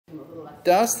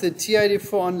Does the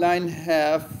Ti84 Online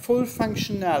have full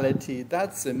functionality?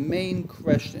 That's the main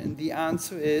question. And the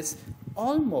answer is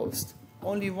almost.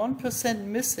 Only 1%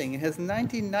 missing. It has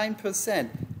 99%.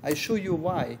 I show you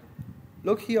why.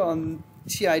 Look here on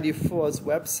Ti84's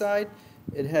website.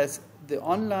 It has the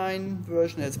online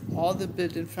version, has all the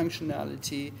built-in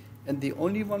functionality, and the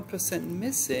only 1%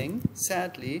 missing,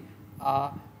 sadly,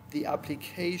 are the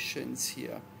applications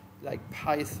here, like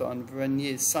Python,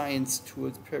 Vernier, science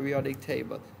tools, periodic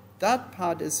table. That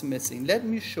part is missing. Let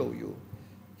me show you.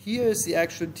 Here is the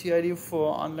actual Ti84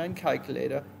 Online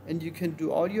Calculator, and you can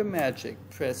do all your magic.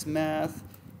 Press math,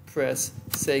 press,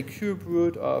 say, cube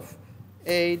root of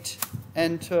 8,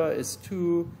 enter is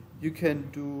 2. You can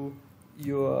do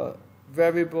your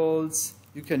variables.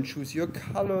 You can choose your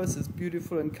colors. It's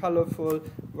beautiful and colorful.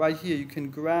 Right here you can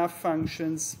graph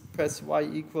functions, press y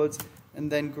equals, and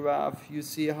then graph. You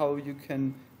see how you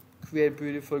can create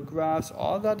beautiful graphs.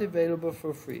 All that available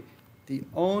for free. The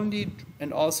only,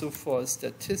 and also for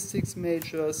statistics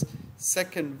majors,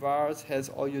 second vars has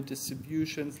all your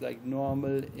distributions like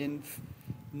normal, inf,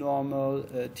 normal,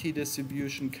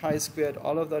 t-distribution, chi-squared,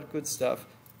 all of that good stuff.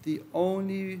 The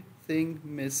only thing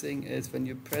missing is when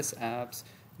you press apps,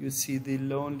 you see the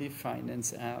Lonely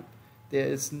Finance app. There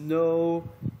is no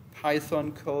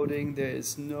Python coding, there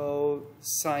is no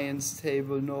science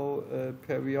table, no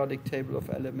periodic table of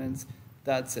elements.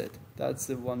 That's it. That's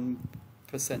the 1%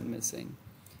 missing.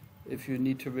 If you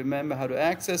need to remember how to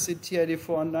access the Ti84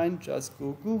 Online, just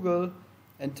go Google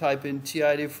and type in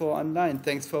Ti84 Online.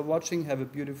 Thanks for watching. Have a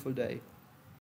beautiful day.